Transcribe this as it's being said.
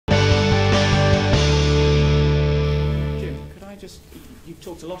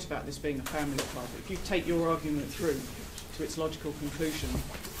you've talked a lot about this being a family club. If you take your argument through to its logical conclusion,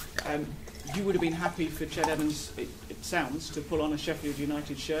 you would have been happy for Ched Evans, it sounds, to pull on a Sheffield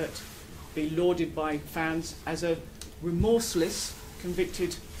United shirt, be lauded by fans as a remorseless,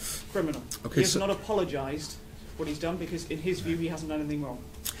 convicted criminal. Okay, he has not apologised for what he's done because, in his view, he hasn't done anything wrong.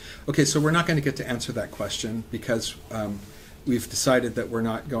 Okay, so we're not going to get to answer that question because we've decided that we're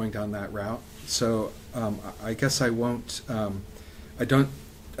not going down that route. So I guess I won't. I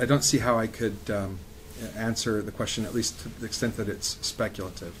don't see how I could answer the question, at least to the extent that it's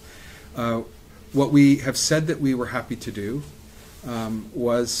speculative. What we have said that we were happy to do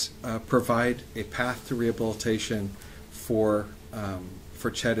was provide a path to rehabilitation for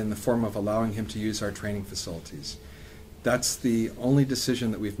Ched in the form of allowing him to use our training facilities. That's the only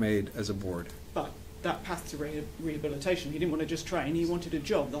decision that we've made as a board. But that path to rehabilitation, he didn't want to just train, he wanted a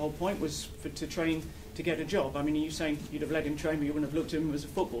job. The whole point was to train to get a job. I mean, are you saying you'd have let him train but you wouldn't have looked at him as a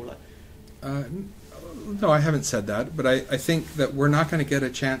footballer? No, I haven't said that, but I think that we're not going to get a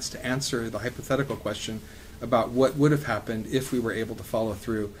chance to answer the hypothetical question about what would have happened if we were able to follow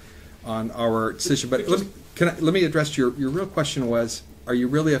through on our decision. But let me address your real question was, are you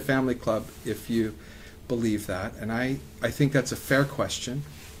really a family club if you believe that? And I think that's a fair question.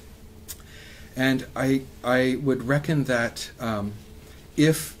 And I would reckon that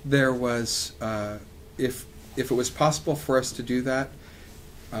if there was if it was possible for us to do that,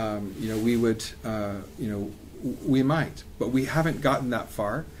 we would we might, but we haven't gotten that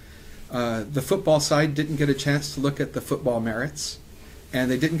far. The football side didn't get a chance to look at the football merits, and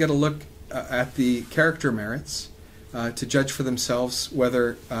they didn't get a look at the character merits to judge for themselves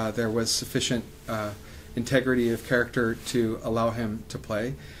whether there was sufficient integrity of character to allow him to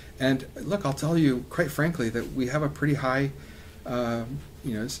play. And look, I'll tell you quite frankly that we have a pretty high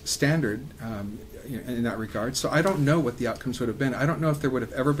standard in that regard. So I don't know what the outcomes would have been. I don't know if there would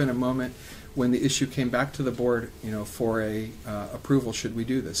have ever been a moment when the issue came back to the board, for a approval should we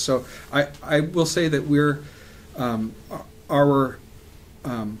do this. So I will say that we're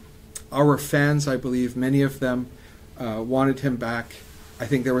our fans, I believe, many of them wanted him back. I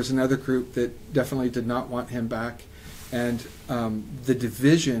think there was another group that definitely did not want him back, and the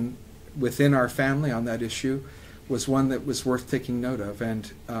division within our family on that issue was one that was worth taking note of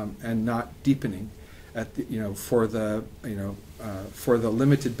and not deepening at the, for the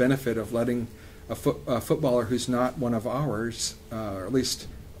limited benefit of letting a footballer who's not one of ours, or at least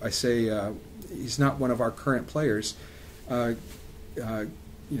I say he's not one of our current players. We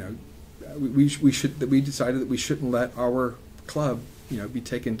decided that we shouldn't let our club be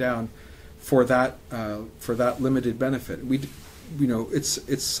taken down for that limited benefit.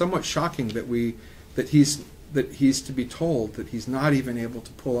 It's somewhat shocking that he's to be told that he's not even able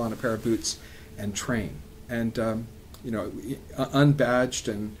to pull on a pair of boots and train, and unbadged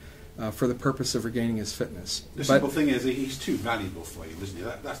and for the purpose of regaining his fitness. The simple thing is he's too valuable for you, isn't he?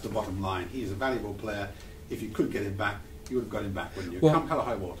 That's the bottom line. He's a valuable player. If you could get him back, you would have got him back, wouldn't you? Well, come hell or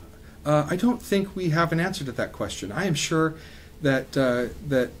high water. I don't think we have an answer to that question. I am sure that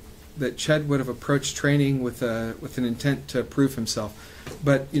that Ched would have approached training with an intent to prove himself,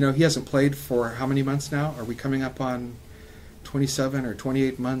 but he hasn't played for how many months now? Are we coming up on 27 or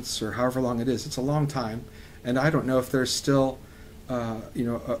 28 months or however long it is? It's a long time, and I don't know if there's still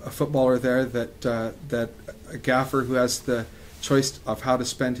a footballer there that a gaffer who has the choice of how to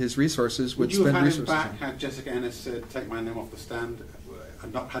spend his resources would spend resources. Would you have had him back had Jessica Ennis said, "Take my name off the stand"?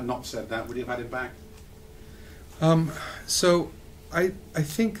 Had not said that, would you have had him back? So I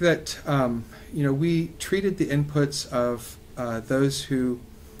think that we treated the inputs of those who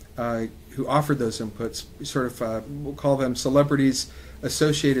offered those inputs, sort of we'll call them celebrities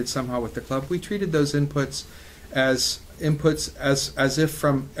associated somehow with the club. We treated those inputs as if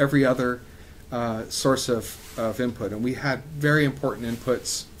from every other source of input, and we had very important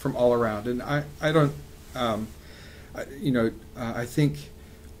inputs from all around. And I don't I think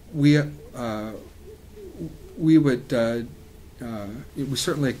we would we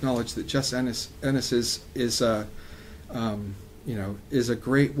certainly acknowledge that Jess Ennis is a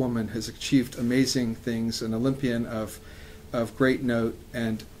great woman, has achieved amazing things, an Olympian of great note,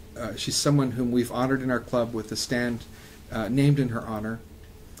 and she's someone whom we've honored in our club with a stand named in her honor.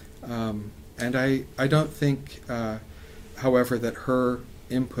 And I don't think, however, that her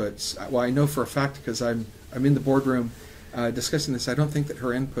inputs, well, I know for a fact because I'm in the boardroom discussing this, I don't think that her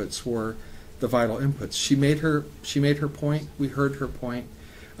inputs were the vital inputs. She made her point. We heard her point.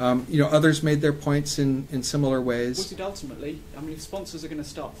 Others made their points in similar ways. Was it ultimately, I mean, if sponsors are going to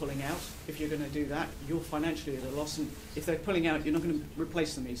start pulling out, if you're going to do that, you're financially at a loss, and if they're pulling out, you're not going to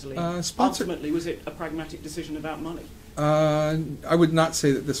replace them easily. Ultimately, was it a pragmatic decision about money? I would not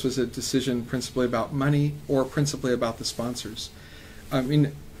say that this was a decision principally about money or principally about the sponsors. I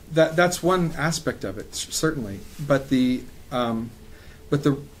mean, that's one aspect of it, certainly. But the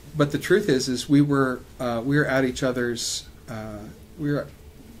truth is we were at each other's.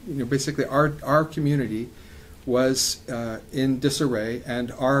 Basically our community was in disarray, and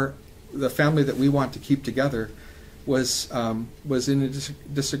the family that we want to keep together was in a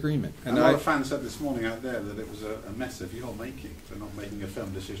disagreement. And a lot of fans said this morning out there that it was a mess of your making for not making a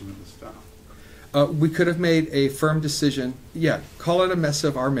firm decision at the start. We could have made a firm decision. Yeah, call it a mess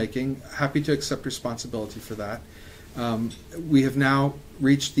of our making. Happy to accept responsibility for that. We have now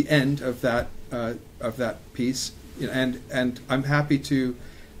reached the end of that piece, and I'm happy to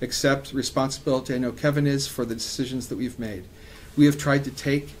accept responsibility. I know Kevin is, for the decisions that we've made. We have tried to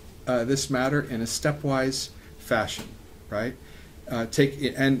take this matter in a stepwise fashion, right?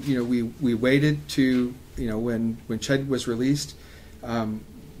 We waited to when Ched was released,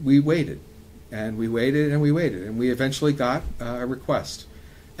 we waited, and we waited, and we waited, and we eventually got a request,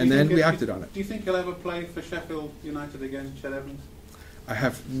 and then we acted on it. Do you think he'll ever play for Sheffield United again, Ched Evans? I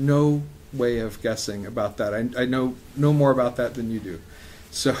have no way of guessing about that. I know no more about that than you do.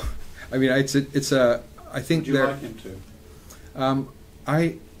 So, I mean, I think Would you like him to?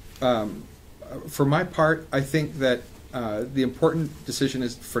 For my part, I think that the important decision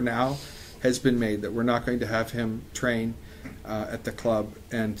for now has been made, that we're not going to have him train at the club,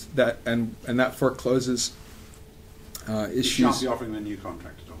 and that forecloses issues. You shan't be offering a new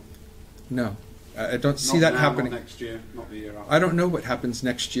contract at all. No, I don't see that happening. Not next year, not the year after. I don't know what happens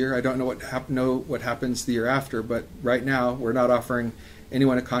next year. I don't know what happens the year after. But right now, we're not offering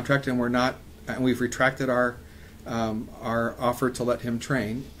anyone a contract, and we've retracted our offer to let him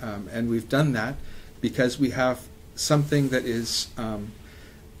train, and we've done that because we have something that is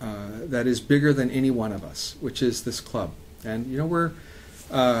bigger than any one of us, which is this club. And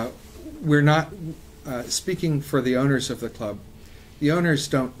we're not speaking for the owners of the club. The owners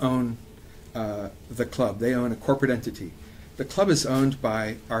don't own the club; they own a corporate entity. The club is owned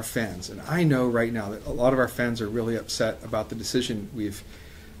by our fans, and I know right now that a lot of our fans are really upset about the decision we've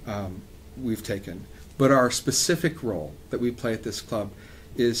taken. But our specific role that we play at this club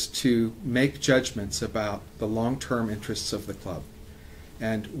is to make judgments about the long-term interests of the club.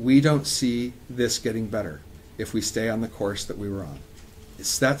 And we don't see this getting better if we stay on the course that we were on.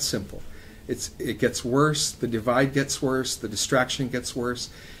 It's that simple. It gets worse, the divide gets worse, the distraction gets worse.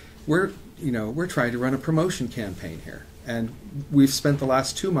 We're trying to run a promotion campaign here. And we've spent the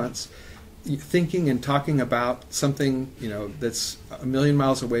last 2 months thinking and talking about something, that's a million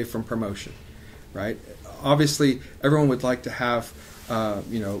miles away from promotion, right? Obviously, everyone would like to have,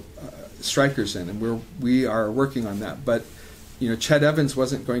 strikers in, and we are working on that. But, Ched Evans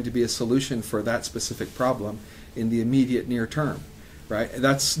wasn't going to be a solution for that specific problem in the immediate near term, right?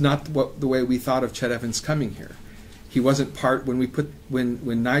 That's not the way we thought of Ched Evans coming here. He wasn't part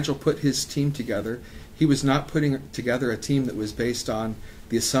when Nigel put his team together. He was not putting together a team that was based on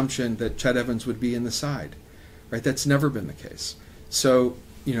the assumption that Ched Evans would be in the side, right? That's never been the case. So,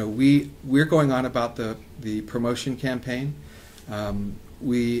 we're going on about the promotion campaign.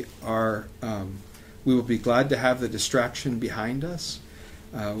 We will be glad to have the distraction behind us.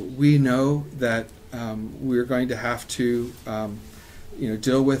 We know that we're going to have to,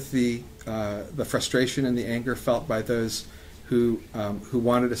 deal with the frustration and the anger felt by those who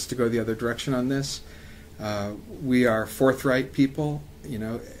wanted us to go the other direction on this. We are forthright people,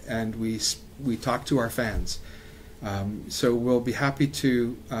 and we talk to our fans. So we'll be happy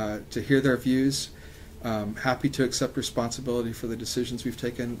to hear their views. Happy to accept responsibility for the decisions we've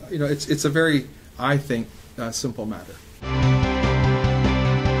taken. It's a very, I think, simple matter.